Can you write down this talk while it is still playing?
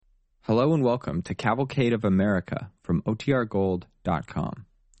Hello and welcome to Cavalcade of America from OTRGold.com.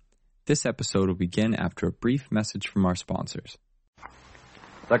 This episode will begin after a brief message from our sponsors.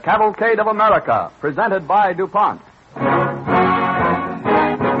 The Cavalcade of America, presented by DuPont.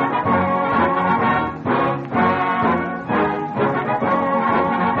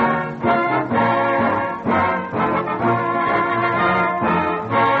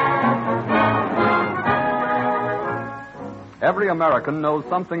 Every American knows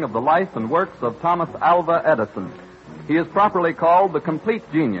something of the life and works of Thomas Alva Edison. He is properly called the complete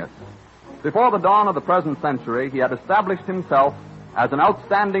genius. Before the dawn of the present century, he had established himself as an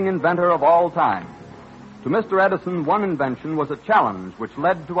outstanding inventor of all time. To Mr. Edison, one invention was a challenge which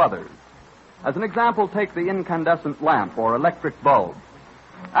led to others. As an example, take the incandescent lamp or electric bulb.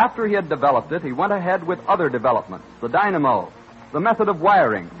 After he had developed it, he went ahead with other developments, the dynamo, the method of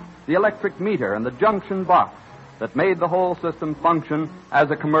wiring, the electric meter, and the junction box that made the whole system function as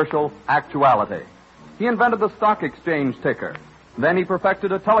a commercial actuality. He invented the stock exchange ticker. Then he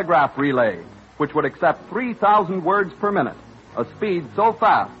perfected a telegraph relay, which would accept 3,000 words per minute, a speed so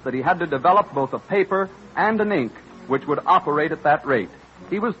fast that he had to develop both a paper and an ink which would operate at that rate.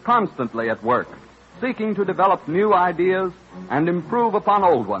 He was constantly at work, seeking to develop new ideas and improve upon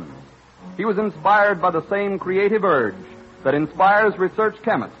old ones. He was inspired by the same creative urge that inspires research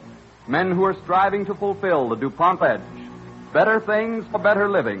chemists, men who are striving to fulfill the DuPont edge. Better things for better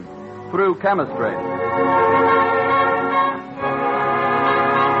living through chemistry.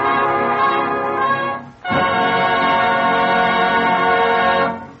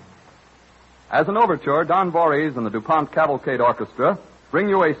 As an overture, Don Voorhees and the DuPont Cavalcade Orchestra bring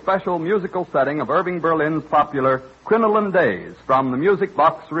you a special musical setting of Irving Berlin's popular Crinoline Days from the Music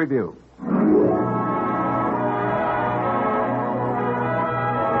Box Review.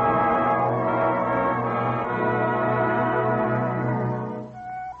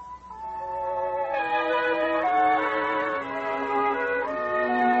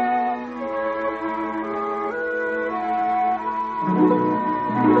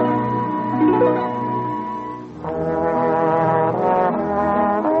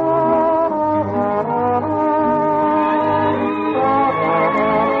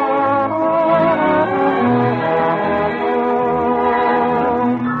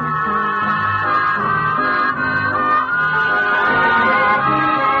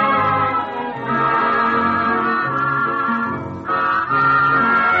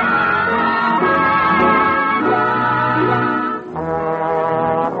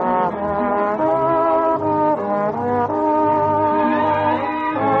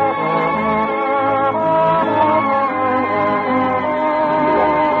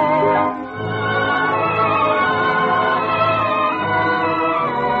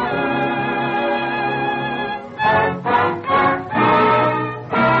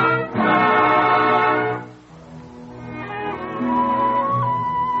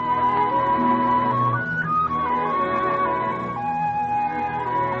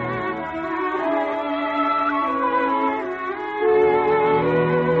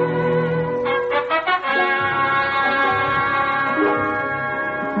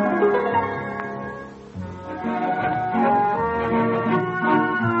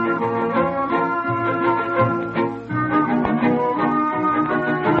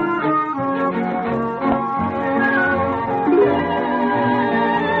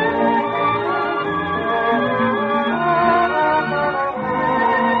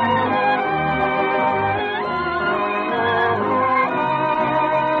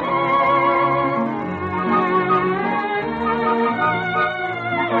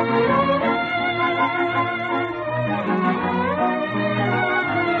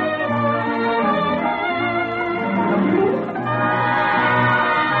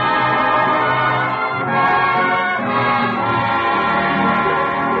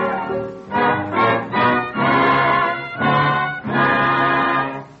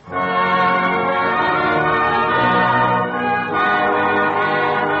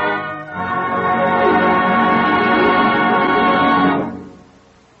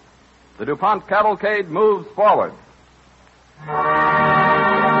 The DuPont Cavalcade moves forward.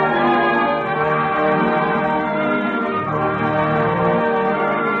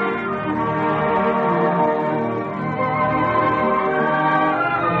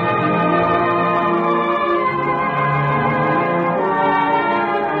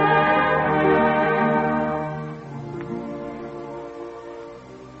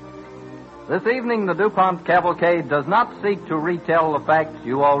 This evening, the DuPont Cavalcade does not seek to retell the facts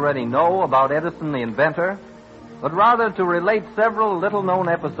you already know about Edison the inventor, but rather to relate several little-known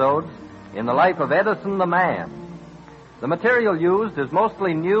episodes in the life of Edison the man. The material used is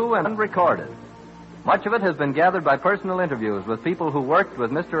mostly new and unrecorded. Much of it has been gathered by personal interviews with people who worked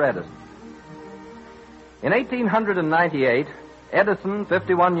with Mr. Edison. In 1898, Edison,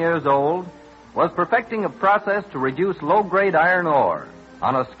 51 years old, was perfecting a process to reduce low-grade iron ore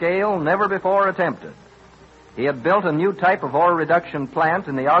on a scale never before attempted. He had built a new type of ore reduction plant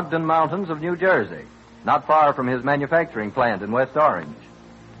in the Ogden Mountains of New Jersey, not far from his manufacturing plant in West Orange.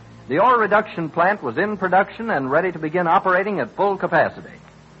 The ore reduction plant was in production and ready to begin operating at full capacity.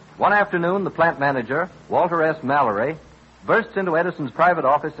 One afternoon, the plant manager, Walter S. Mallory, bursts into Edison's private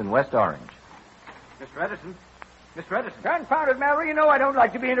office in West Orange. Mr. Edison? Mr. Edison? Confound it, Mallory. You know I don't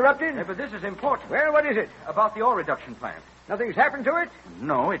like to be interrupted. Yeah, but this is important. Well, what is it? About the ore reduction plant. Nothing's happened to it?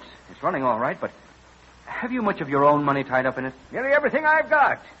 No, it's running all right, but have you much of your own money tied up in it? Nearly everything I've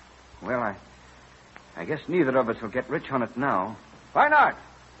got. Well, I guess neither of us will get rich on it now. Why not?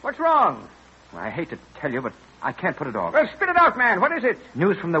 What's wrong? Well, I hate to tell you, but I can't put it off. Well, spit it out, man. What is it?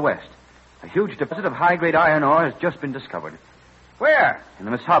 News from the West. A huge deposit of high-grade iron ore has just been discovered. Where? In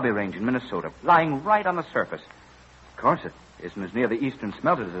the Mesabi Range in Minnesota, lying right on the surface. Of course, it isn't as near the eastern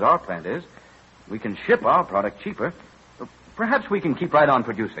smelters as our plant is. We can ship our product cheaper. Perhaps we can keep right on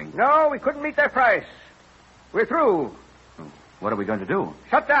producing. No, we couldn't meet their price. We're through. What are we going to do?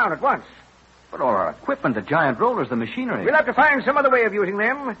 Shut down at once. But all our equipment, the giant rollers, the machinery. We'll have to find some other way of using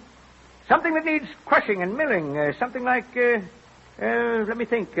them. Something that needs crushing and milling. Something like, let me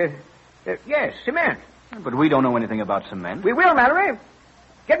think. Yes, cement. But we don't know anything about cement. We will, Mallory.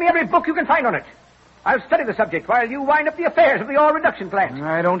 Get me every book you can find on it. I'll study the subject while you wind up the affairs of the ore reduction plant.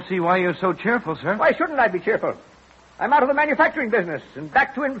 I don't see why you're so cheerful, sir. Why shouldn't I be cheerful? I'm out of the manufacturing business and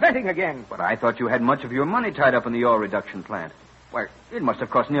back to inventing again. But I thought you had much of your money tied up in the ore reduction plant. Why, it must have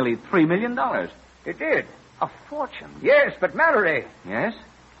cost nearly $3 million. It did. A fortune. Yes, but Mallory, Yes?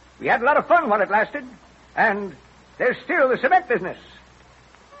 we had a lot of fun while it lasted. And there's still the cement business.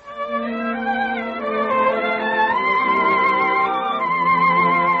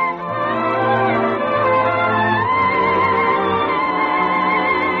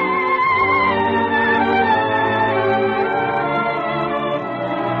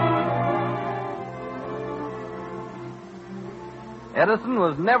 Edison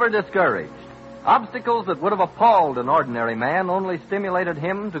was never discouraged. Obstacles that would have appalled an ordinary man only stimulated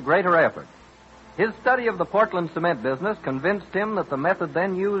him to greater effort. His study of the Portland cement business convinced him that the method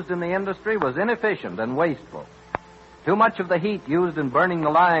then used in the industry was inefficient and wasteful. Too much of the heat used in burning the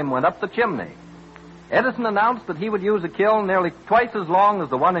lime went up the chimney. Edison announced that he would use a kiln nearly twice as long as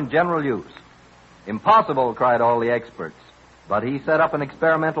the one in general use. Impossible, cried all the experts. But he set up an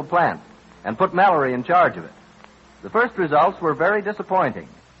experimental plant and put Mallory in charge of it. The first results were very disappointing.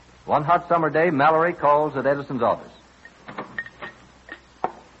 One hot summer day, Mallory calls at Edison's office.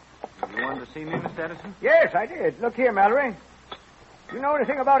 You wanted to see me, Mr. Edison? Yes, I did. Look here, Mallory. You know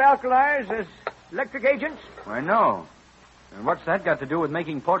anything about alkalis as electric agents? I know. And what's that got to do with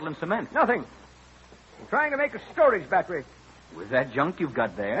making Portland cement? Nothing. I'm trying to make a storage battery. With that junk you've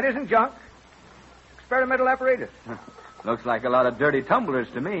got That there? isn't junk. Experimental apparatus. Looks like a lot of dirty tumblers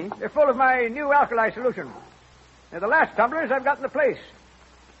to me. They're full of my new alkali solution. They're the last tumblers I've got in the place.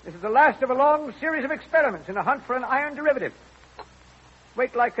 This is the last of a long series of experiments in a hunt for an iron derivative.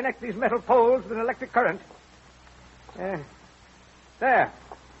 Wait till I connect these metal poles with an electric current. There.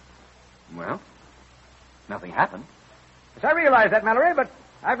 Well, nothing happened. Yes, I realize that, Mallory, but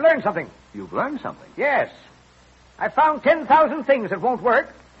I've learned something. You've learned something. Yes. I've found 10,000 things that won't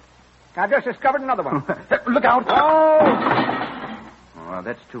work. I've just discovered another one. Look out! Oh! Oh,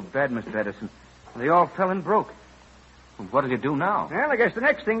 that's too bad, Mr. Edison. They all fell and broke. What'll you do now? Well, I guess the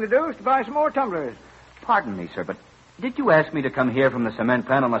next thing to do is to buy some more tumblers. Pardon me, sir, but did you ask me to come here from the cement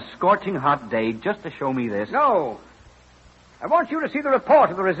plant on a scorching hot day just to show me this? No. I want you to see the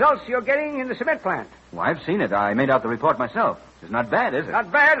report of the results you're getting in the cement plant. Well, I've seen it. I made out the report myself. It's not bad, is it?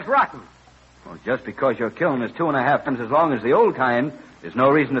 Not bad, it's rotten. Well, just because your kiln is 2.5 times as long as the old kind, there's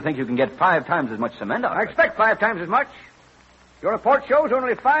no reason to think you can get 5 times as much cement out I of it. expect 5 times as much. Your report shows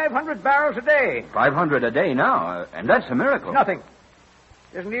only 500 barrels a day. 500 a day now, and that's a miracle. Nothing.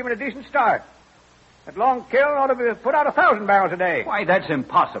 Isn't even a decent start. That long kiln ought to be put out 1,000 barrels a day. Why, that's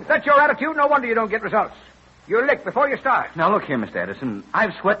impossible. If that's your attitude, no wonder you don't get results. You're licked before you start. Now, look here, Mr. Edison.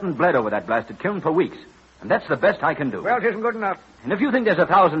 I've sweat and bled over that blasted kiln for weeks, and that's the best I can do. Well, it isn't good enough. And if you think there's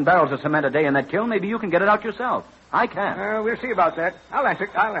 1,000 barrels of cement a day in that kiln, maybe you can get it out yourself. I can. We'll see about that. I'll answer.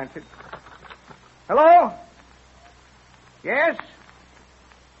 Hello? Yes?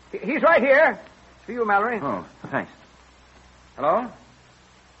 He's right here. For you, Mallory. Oh, thanks. Hello?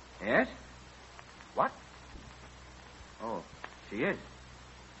 Yes? What? Oh, she is.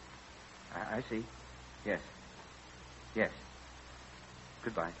 I see. Yes. Yes.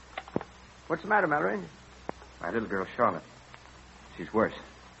 Goodbye. What's the matter, Mallory? My little girl, Charlotte. She's worse.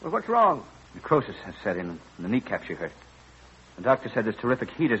 Well, what's wrong? Necrosis has set in, and the kneecap she hurt. The doctor said this terrific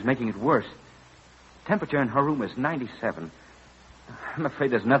heat is making it worse. Temperature in her room is 97. I'm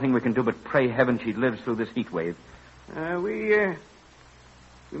afraid there's nothing we can do but pray heaven she lives through this heat wave. We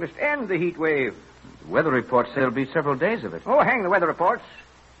must end the heat wave. The weather reports say there'll be several days of it. Oh, hang the weather reports.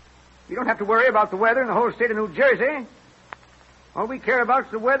 You don't have to worry about the weather in the whole state of New Jersey. All we care about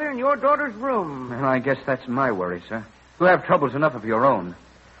is the weather in your daughter's room. Well, I guess that's my worry, sir. You have troubles enough of your own.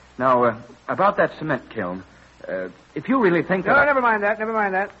 Now, about that cement kiln, if you really think that... No, never mind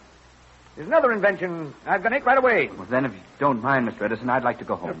that. There's another invention I've got to make right away. Well, then, if you don't mind, Mr. Edison, I'd like to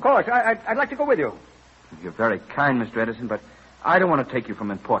go home. Of course. I'd like to go with you. You're very kind, Mr. Edison, but I don't want to take you from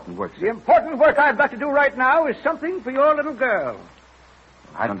important work, sir. The important work I've got to do right now is something for your little girl.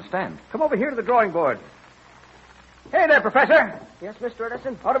 I don't understand. Come over here to the drawing board. Hey there, Professor. Yes, Mr.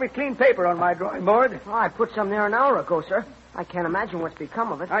 Edison? Ought to be clean paper on my drawing board. Oh, I put some there an hour ago, sir. I can't imagine what's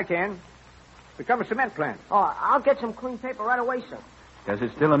become of it. I can. Become a cement plant. Oh, I'll get some clean paper right away, sir. Does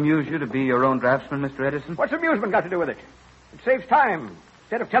it still amuse you to be your own draftsman, Mr. Edison? What's amusement got to do with it? It saves time.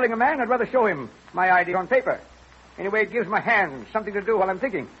 Instead of telling a man, I'd rather show him my idea on paper. Anyway, it gives my hands something to do while I'm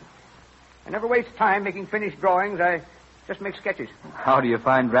thinking. I never waste time making finished drawings. I just make sketches. How do you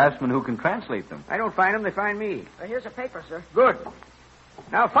find draftsmen who can translate them? I don't find them, they find me. Here's a paper, sir. Good.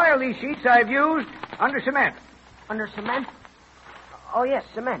 Now file these sheets I've used under cement. Under cement? Oh, yes,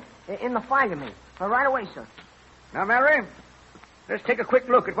 cement. In the file, you mean. Right away, sir. Now, Mary, let's take a quick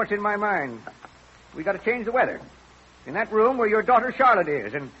look at what's in my mind. We got to change the weather. In that room where your daughter Charlotte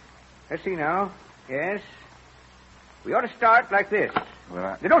is. And let's see now. Yes. We ought to start like this.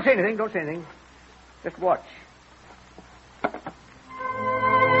 Well, Now, don't say anything. Just watch.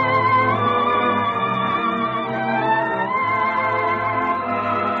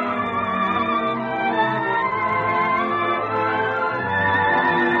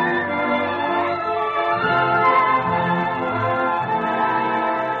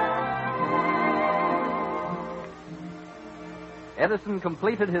 Edison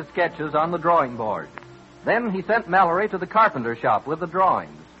completed his sketches on the drawing board. Then he sent Mallory to the carpenter shop with the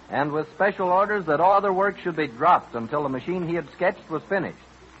drawings, and with special orders that all other work should be dropped until the machine he had sketched was finished.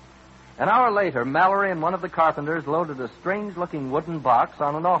 An hour later, Mallory and one of the carpenters loaded a strange-looking wooden box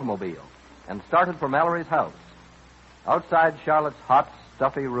on an automobile and started for Mallory's house. Outside Charlotte's hot,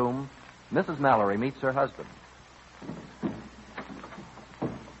 stuffy room, Mrs. Mallory meets her husband.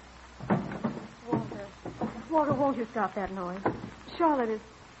 Walter, won't you stop that noise? Charlotte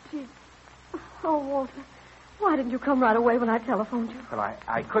she's... Oh, Walter, why didn't you come right away when I telephoned you? Well,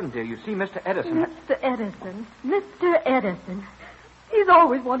 I couldn't, dear. You see, Mr. Edison... Mr. Edison. He's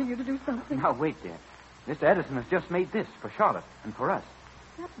always wanting you to do something. Now, wait, dear. Mr. Edison has just made this for Charlotte and for us.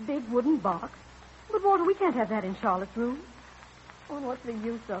 That big wooden box. But, Walter, we can't have that in Charlotte's room. Oh, what's the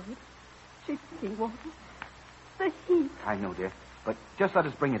use of it? She's thinking, Walter. The heat. I know, dear. But just let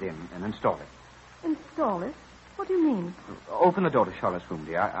us bring it in and install it. Install it? What do you mean? Open the door to Charlotte's room,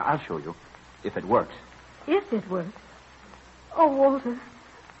 dear. I'll show you. If it works. If it works. Oh, Walter,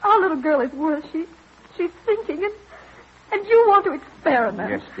 our little girl is worse. She's thinking, and you want to experiment.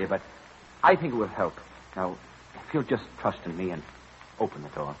 Yes, dear, but I think it will help. Now, if you'll just trust in me and open the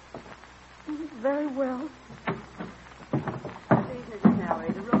door. Very well. Please, Mrs.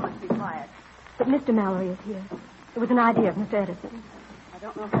 Mallory, the room must be quiet. But Mr. Mallory is here. It was an idea of Mr. Edison. I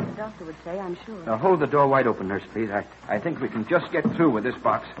don't know what the doctor would say, I'm sure. Now, hold the door wide open, nurse, please. I think we can just get through with this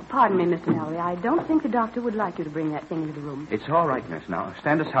box. Pardon me, Mr. Mallory. I don't think the doctor would like you to bring that thing into the room. It's all right, nurse. Now,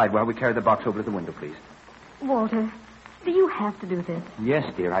 stand aside while we carry the box over to the window, please. Walter, do you have to do this? Yes,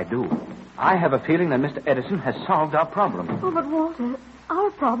 dear, I do. I have a feeling that Mr. Edison has solved our problem. Oh, but Walter, our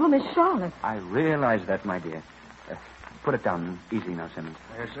problem is Charlotte. I realize that, my dear. Put it down easy now, Simmons.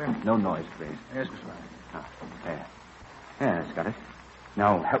 Yes, sir. No noise, please. Yes, Mr. Mallory. There. That's got it.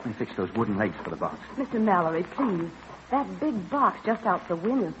 Now, help me fix those wooden legs for the box. Mr. Mallory, please. That big box just out the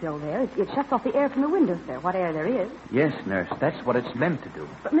windowsill there, it shuts off the air from the windows there, what air there is. Yes, nurse, that's what it's meant to do.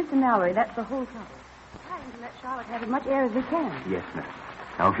 But, Mr. Mallory, that's the whole trouble. We're trying to let Charlotte have as much air as we can. Yes, nurse.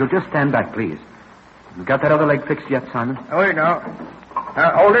 Now, if you'll just stand back, please. You got that other leg fixed yet, Simon? Oh, wait, now.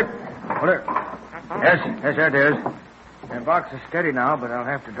 Hold it. Hold it. Yes, there it is. The box is steady now, but I'll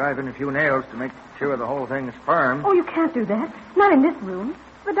have to drive in a few nails to make sure the whole thing is firm. Oh, you can't do that. Not in this room.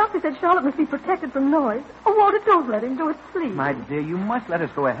 The doctor said Charlotte must be protected from noise. Oh, Walter, don't let him do it, please. My dear, you must let us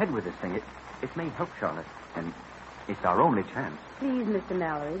go ahead with this thing. It may help Charlotte, and it's our only chance. Please, Mr.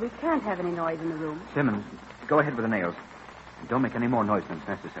 Mallory, we can't have any noise in the room. Simmons, go ahead with the nails. Don't make any more noise than it's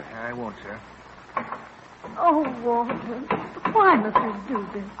necessary. I won't, sir. Oh, Walter. Why must you do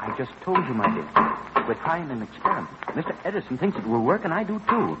this? I just told you, my dear. We're trying an experiment. Mr. Edison thinks it will work, and I do,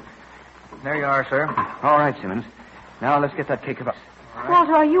 too. There you are, sir. All right, Simmons. Now let's get that cake of us. Right.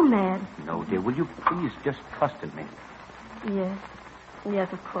 Walter, are you mad? No, dear. Will you please just trust in me? Yes.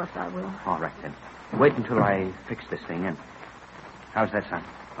 Yes, of course I will. All right, then. Wait until I fix this thing in. How's that, son?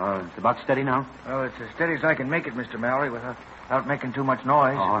 Is the box steady now? Well, it's as steady as I can make it, Mr. Mallory, without making too much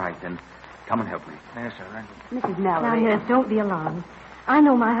noise. All right, then. Come and help me. Yes, sir. Mrs. Now, Mallory. nurse, don't be alarmed. I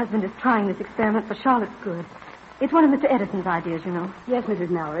know my husband is trying this experiment for Charlotte's good. It's one of Mr. Edison's ideas, you know. Yes, Mrs.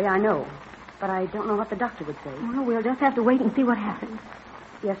 Mallory, I know. But I don't know what the doctor would say. Well, we'll just have to wait and see what happens.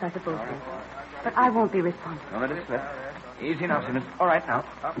 Yes, I suppose so. But I won't be responsible. Don't let it slip. Easy now, Simmons. All right, now.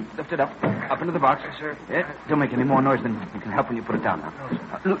 Lift it up. Up into the box. Yes, sir. Yeah, don't make any more noise than you can help when you put it down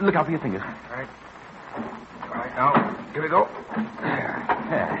now. Look out for your fingers. All right. All right, now, here we go.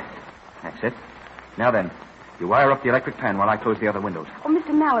 There. That's it. Now then, you wire up the electric fan while I close the other windows. Oh,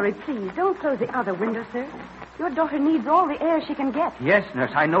 Mr. Mallory, please, don't close the other window, sir. Your daughter needs all the air she can get. Yes,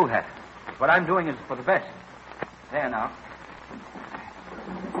 nurse, I know that. What I'm doing is for the best. There now.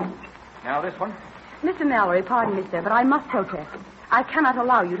 Now this one. Mr. Mallory, pardon me, sir, but I must protest. I cannot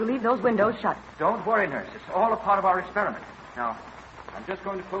allow you to leave those windows shut. Don't worry, nurse. It's all a part of our experiment. Now, I'm just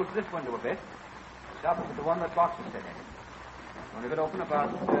going to close this window a bit. It's opposite the one that box is set in. I'm going to leave it open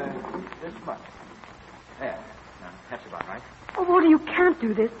about this much. There. Now, that's about right. Oh, Walter, you can't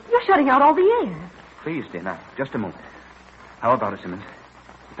do this. You're shutting out all the air. Please, dear. Now, just a moment. How about it, Simmons?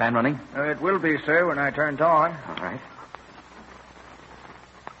 The fan running? It will be, sir, when I turn it on. All right.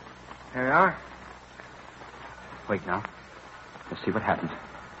 There you are. Wait now. Let's see what happens.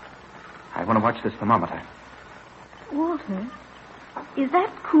 I want to watch this thermometer. Walter, is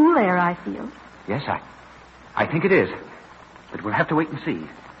that cool air I feel? Yes, I think it is. But we'll have to wait and see.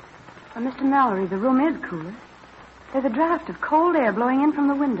 Well, Mr. Mallory, the room is cooler. There's a draft of cold air blowing in from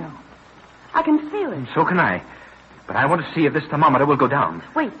the window. I can feel it. And so can I. But I want to see if this thermometer will go down.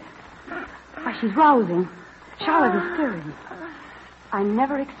 Wait. Why, she's rousing. Charlotte is stirring. I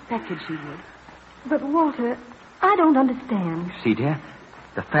never expected she would. But, Walter, I don't understand. See, dear?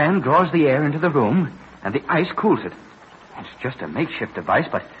 The fan draws the air into the room, and the ice cools it. It's just a makeshift device,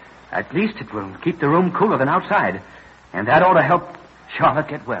 but at least it will keep the room cooler than outside. And that ought to help Charlotte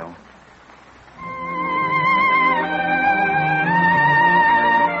get well.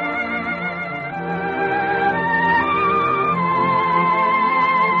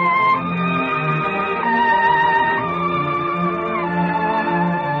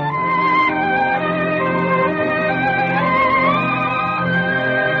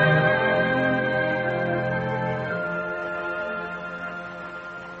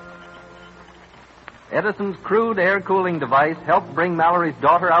 Edison's crude air-cooling device helped bring Mallory's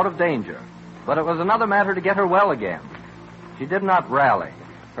daughter out of danger. But it was another matter to get her well again. She did not rally.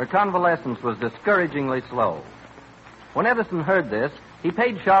 Her convalescence was discouragingly slow. When Edison heard this, he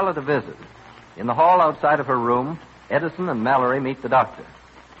paid Charlotte a visit. In the hall outside of her room, Edison and Mallory meet the doctor.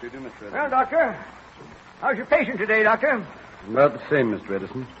 Well, Doctor, how's your patient today, Doctor? About the same, Mr.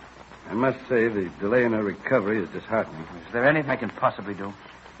 Edison. I must say the delay in her recovery is disheartening. Is there anything I can possibly do?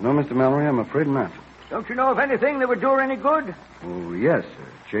 No, Mr. Mallory, I'm afraid not. Don't you know of anything that would do her any good? Oh, yes.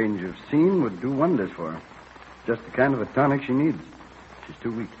 A change of scene would do wonders for her. Just the kind of a tonic she needs. She's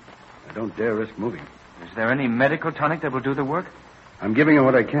too weak. I don't dare risk moving. Is there any medical tonic that will do the work? I'm giving her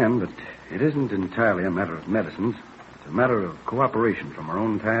what I can, but it isn't entirely a matter of medicines. It's a matter of cooperation from her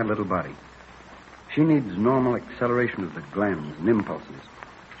own tired little body. She needs normal acceleration of the glands and impulses.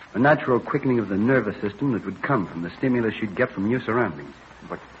 A natural quickening of the nervous system that would come from the stimulus she'd get from new surroundings.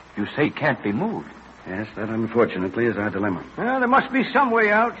 But you say it can't be moved. Yes, that unfortunately is our dilemma. Well, there must be some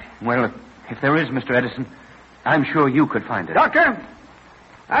way out. Well, if there is, Mr. Edison, I'm sure you could find it. Doctor,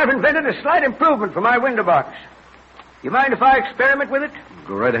 I've invented a slight improvement for my window box. You mind if I experiment with it?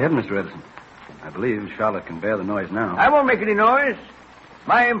 Go right ahead, Mr. Edison. I believe Charlotte can bear the noise now. I won't make any noise.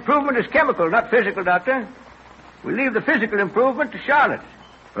 My improvement is chemical, not physical, Doctor. We'll leave the physical improvement to Charlotte.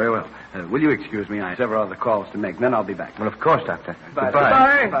 Very well. Will you excuse me? I have several other calls to make. Then I'll be back. Well, of course, Doctor.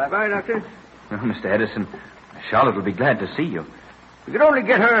 Goodbye. Bye, Doctor. Well, Mr. Edison, Charlotte will be glad to see you. We could only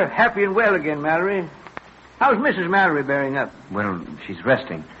get her happy and well again, Mallory. How's Mrs. Mallory bearing up? Well, she's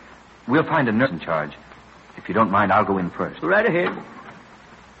resting. We'll find a nurse in charge. If you don't mind, I'll go in first. Go right ahead.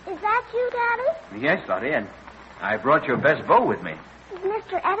 Is that you, Daddy? Yes, Lottie, and I brought your best bow with me. Is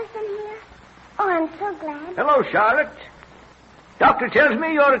Mr. Edison here? Oh, I'm so glad. Hello, Charlotte. Doctor tells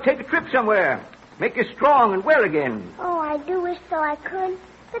me you ought to take a trip somewhere. Make you strong and well again. Oh, I do wish so I could,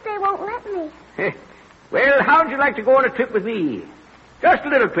 but they won't let me. Well, how'd you like to go on a trip with me? Just a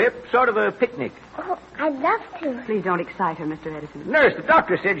little trip, sort of a picnic. Oh, I'd love to. Please don't excite her, Mr. Edison. Nurse, the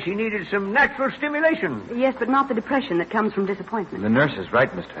doctor said she needed some natural stimulation. Yes, but not the depression that comes from disappointment. The nurse is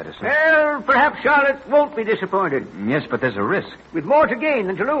right, Mr. Edison. Well, perhaps Charlotte won't be disappointed. Yes, but there's a risk. With more to gain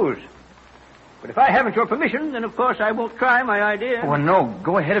than to lose. But if I haven't your permission, then of course I won't try my idea. Oh, no.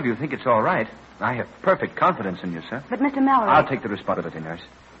 Go ahead if you think it's all right. I have perfect confidence in you, sir. But, Mr. Mallory... I'll take the responsibility, nurse.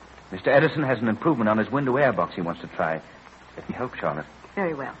 Mr. Edison has an improvement on his window air box he wants to try. Let me help Charlotte.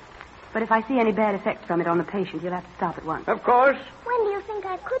 Very well. But if I see any bad effects from it on the patient, you'll have to stop at once. Of course. When do you think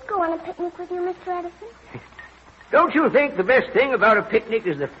I could go on a picnic with you, Mr. Edison? Don't you think the best thing about a picnic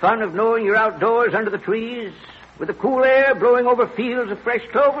is the fun of knowing you're outdoors under the trees, with the cool air blowing over fields of fresh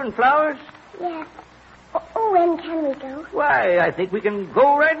clover and flowers? Yes. Oh, when can we go? Why, I think we can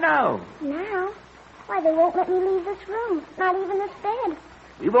go right now. Now? Why, they won't let me leave this room, not even this bed.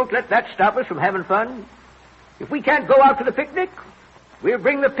 We won't let that stop us from having fun. If we can't go out to the picnic, we'll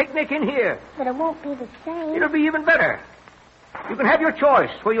bring the picnic in here. But it won't be the same. It'll be even better. You can have your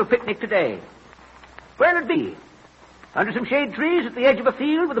choice for your picnic today. Where'll it be? Under some shade trees at the edge of a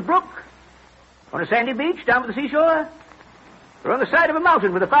field with a brook? On a sandy beach down by the seashore? Or on the side of a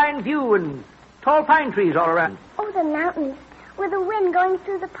mountain with a fine view and tall pine trees all around? Oh, the mountains, with the wind going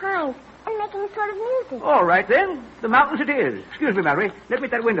through the pines and making sort of music. All right, then. The mountains it is. Excuse me, Mallory. Let me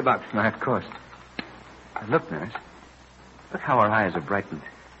at that window box. Why, of course. Look, nurse. Look how her eyes are brightened.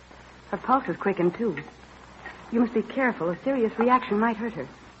 Her pulse is quickened, too. You must be careful. A serious reaction might hurt her.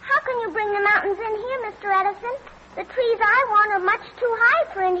 How can you bring the mountains in here, Mr. Edison? The trees I want are much too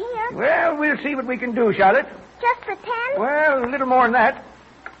high for in here. Well, we'll see what we can do, Charlotte. Just pretend? Well, a little more than that.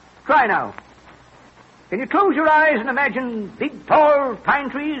 Try now. Can you close your eyes and imagine big, tall pine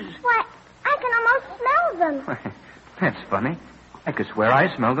trees? Why, I can almost smell them. That's funny. I could swear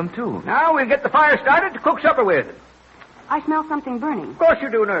I smell them, too. Now we'll get the fire started to cook supper with. I smell something burning. Of course you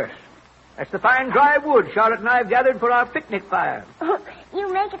do, nurse. That's the fine, dry wood Charlotte and I have gathered for our picnic fire.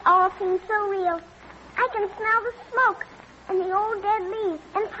 You make it all seem so real. I can smell the smoke and the old dead leaves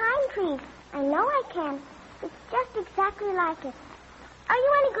and pine trees. I know I can. It's just exactly like it. Are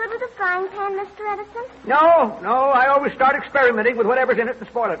you any good with a frying pan, Mr. Edison? No. I always start experimenting with whatever's in it and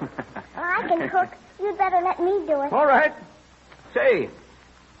spoil it. Well, I can cook. You'd better let me do it. All right. Say,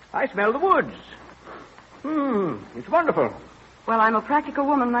 I smell the woods. It's wonderful. Well, I'm a practical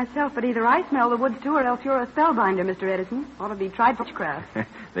woman myself, but either I smell the woods, too, or else you're a spellbinder, Mr. Edison. Ought to be tried for witchcraft.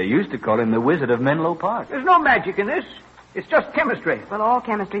 They used to call him the Wizard of Menlo Park. There's no magic in this. It's just chemistry. Well, all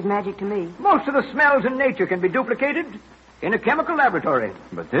chemistry's magic to me. Most of the smells in nature can be duplicated in a chemical laboratory.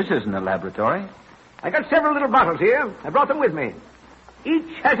 But this isn't a laboratory. I got several little bottles here. I brought them with me.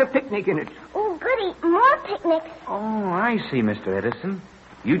 Each has a picnic in it. Oh, goody. More picnics. Oh, I see, Mr. Edison.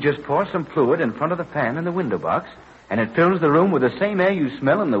 You just pour some fluid in front of the pan in the window box, and it fills the room with the same air you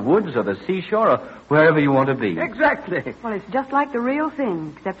smell in the woods or the seashore or wherever you want to be. Exactly. Well, it's just like the real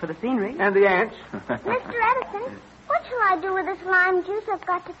thing, except for the scenery. And the ants. Mr. Edison, what shall I do with this lime juice I've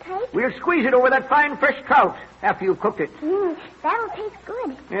got to take? We'll squeeze it over that fine fresh trout after you've cooked it. That'll taste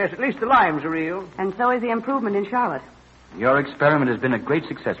good. Yes, at least the limes are real. And so is the improvement in Charlotte. Your experiment has been a great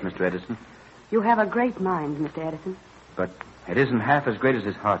success, Mr. Edison. You have a great mind, Mr. Edison. But it isn't half as great as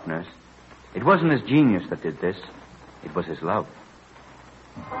his heart, nurse. It wasn't his genius that did this. It was his love.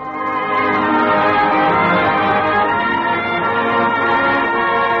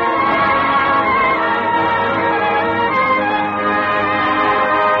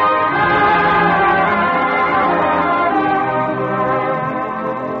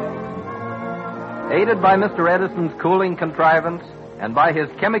 Aided by Mr. Edison's cooling contrivance and by his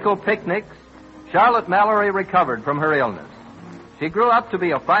chemical picnics, Charlotte Mallory recovered from her illness. She grew up to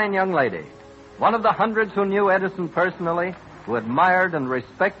be a fine young lady, one of the hundreds who knew Edison personally, who admired and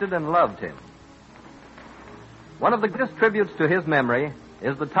respected and loved him. One of the greatest tributes to his memory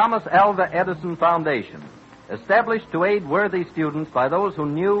is the Thomas Alva Edison Foundation, established to aid worthy students by those who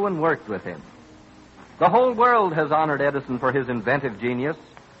knew and worked with him. The whole world has honored Edison for his inventive genius.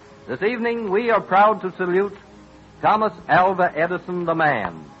 This evening, we are proud to salute Thomas Alva Edison, the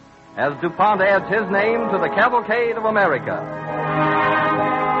man, as DuPont adds his name to the cavalcade of America.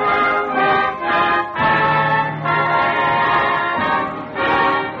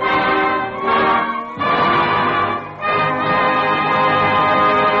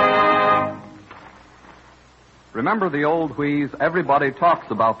 Remember the old wheeze, everybody talks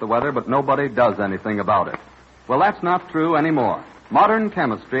about the weather, but nobody does anything about it. Well, that's not true anymore. Modern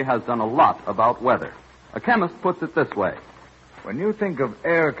chemistry has done a lot about weather. A chemist puts it this way. When you think of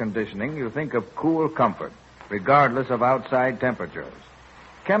air conditioning, you think of cool comfort, regardless of outside temperatures.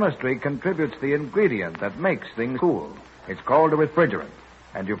 Chemistry contributes the ingredient that makes things cool. It's called a refrigerant.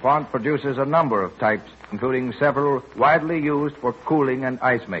 And DuPont produces a number of types, including several widely used for cooling and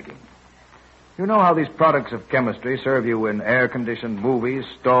ice making. You know how these products of chemistry serve you in air-conditioned movies,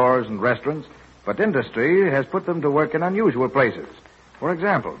 stores, and restaurants, but industry has put them to work in unusual places. For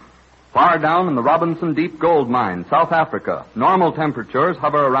example, far down in the Robinson Deep Gold Mine, South Africa, normal temperatures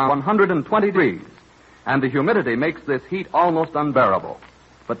hover around 120 degrees, and the humidity makes this heat almost unbearable.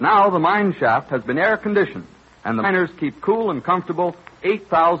 But now the mine shaft has been air-conditioned, and the miners keep cool and comfortable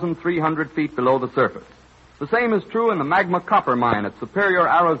 8,300 feet below the surface. The same is true in the Magma Copper Mine at Superior,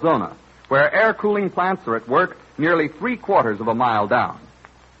 Arizona, where air-cooling plants are at work nearly 3/4 of a mile down.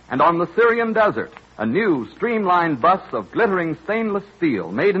 And on the Syrian desert, a new streamlined bus of glittering stainless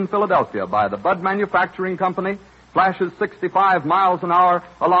steel made in Philadelphia by the Budd Manufacturing Company flashes 65 miles an hour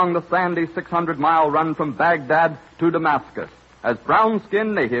along the sandy 600-mile run from Baghdad to Damascus as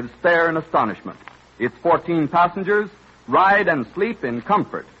brown-skinned natives stare in astonishment. Its 14 passengers ride and sleep in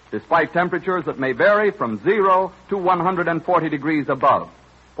comfort, despite temperatures that may vary from 0 to 140 degrees above.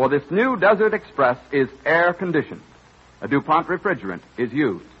 For this new Desert Express is air-conditioned. A DuPont refrigerant is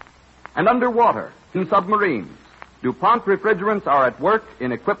used. And underwater, in submarines, DuPont refrigerants are at work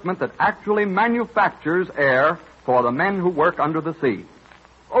in equipment that actually manufactures air for the men who work under the sea.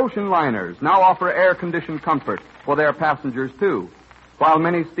 Ocean liners now offer air-conditioned comfort for their passengers, too, while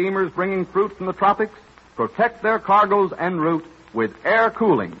many steamers bringing fruit from the tropics protect their cargoes en route with air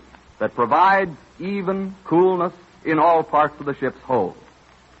cooling that provides even coolness in all parts of the ship's hold.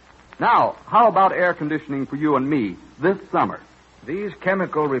 Now, how about air conditioning for you and me this summer? these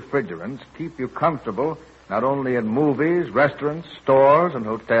chemical refrigerants keep you comfortable not only in movies, restaurants, stores, and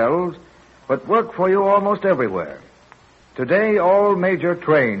hotels, but work for you almost everywhere. Today, all major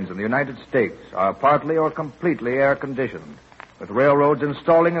trains in the United States are partly or completely air-conditioned, with railroads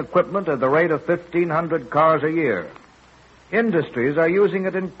installing equipment at the rate of 1,500 cars a year. Industries are using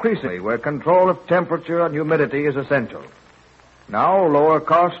it increasingly where control of temperature and humidity is essential. Now,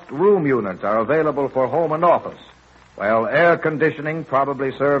 lower-cost room units are available for home and office, while air conditioning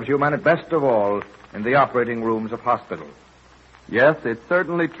probably serves humanity best of all in the operating rooms of hospitals. Yes, it's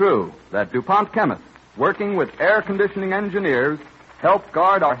certainly true that DuPont chemists, working with air conditioning engineers, help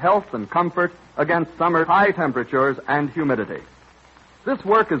guard our health and comfort against summer's high temperatures and humidity. This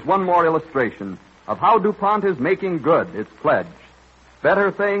work is one more illustration of how DuPont is making good its pledge.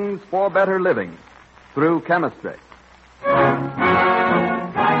 Better things for better living through chemistry.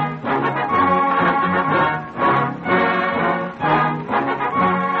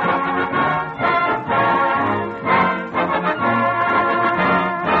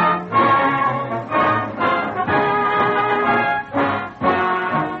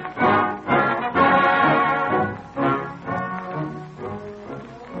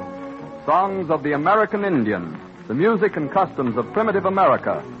 Songs of the American Indian, the music and customs of primitive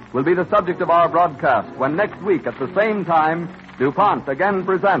America, will be the subject of our broadcast when next week at the same time, DuPont again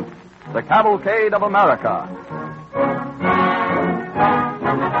presents The Cavalcade of America.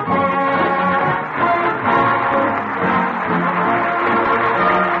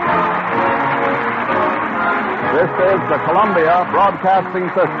 This is the Columbia Broadcasting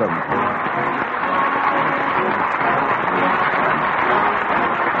System.